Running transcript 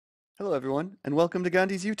Hello everyone, and welcome to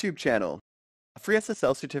Gandi's YouTube channel. A free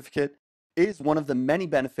SSL certificate is one of the many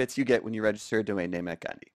benefits you get when you register a domain name at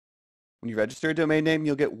Gandi. When you register a domain name,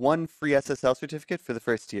 you'll get one free SSL certificate for the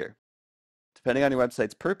first year. Depending on your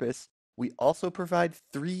website's purpose, we also provide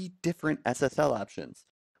 3 different SSL options,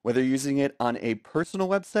 whether you're using it on a personal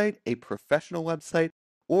website, a professional website,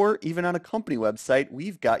 or even on a company website,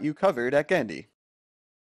 we've got you covered at Gandi.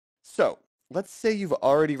 So, let's say you've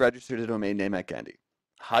already registered a domain name at Gandi.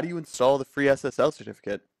 How do you install the free SSL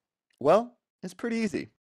certificate? Well, it's pretty easy.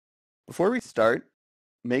 Before we start,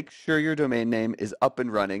 make sure your domain name is up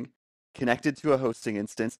and running, connected to a hosting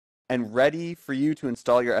instance, and ready for you to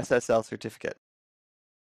install your SSL certificate.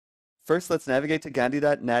 First, let's navigate to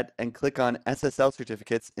gandi.net and click on SSL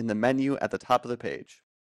certificates in the menu at the top of the page.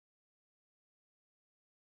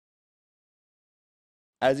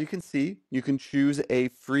 As you can see, you can choose a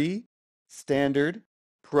free, standard,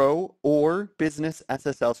 Pro, or Business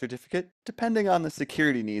SSL certificate, depending on the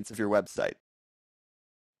security needs of your website.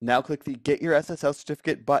 Now click the Get Your SSL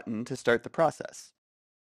Certificate button to start the process.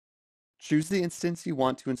 Choose the instance you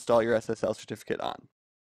want to install your SSL certificate on.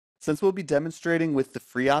 Since we'll be demonstrating with the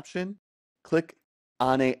free option, click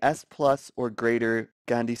on a S+ or greater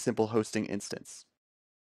Gandi Simple Hosting instance.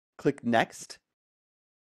 Click Next,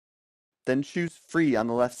 then choose Free on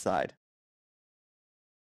the left side.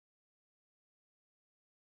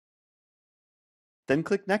 Then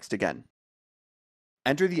click Next again.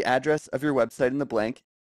 Enter the address of your website in the blank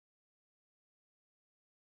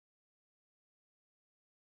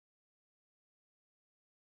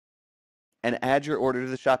and add your order to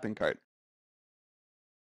the shopping cart.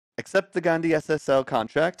 Accept the Gandi SSL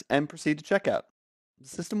contract and proceed to checkout. The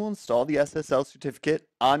system will install the SSL certificate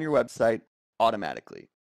on your website automatically.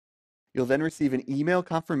 You'll then receive an email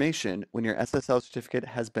confirmation when your SSL certificate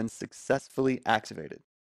has been successfully activated.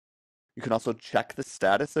 You can also check the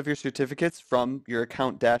status of your certificates from your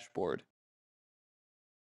account dashboard.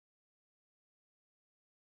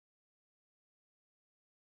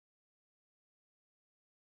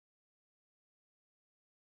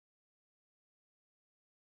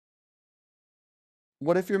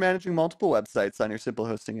 What if you're managing multiple websites on your Simple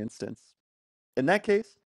Hosting instance? In that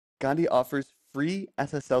case, Gandi offers free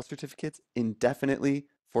SSL certificates indefinitely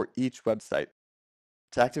for each website.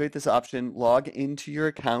 To activate this option, log into your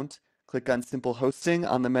account, click on Simple Hosting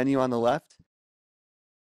on the menu on the left,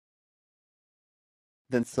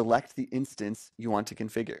 then select the instance you want to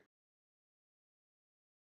configure.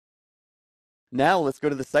 Now let's go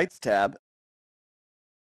to the Sites tab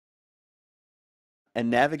and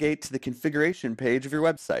navigate to the configuration page of your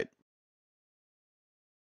website.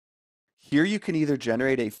 Here you can either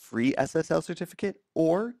generate a free SSL certificate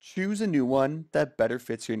or choose a new one that better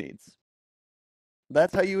fits your needs.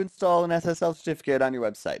 That's how you install an SSL certificate on your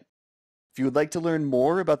website. If you would like to learn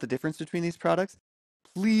more about the difference between these products,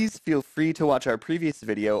 please feel free to watch our previous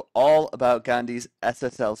video all about Gandi's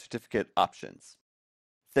SSL certificate options.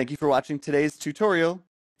 Thank you for watching today's tutorial.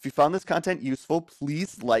 If you found this content useful,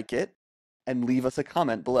 please like it and leave us a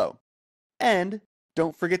comment below. And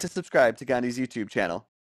don't forget to subscribe to Gandi's YouTube channel.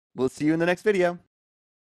 We'll see you in the next video.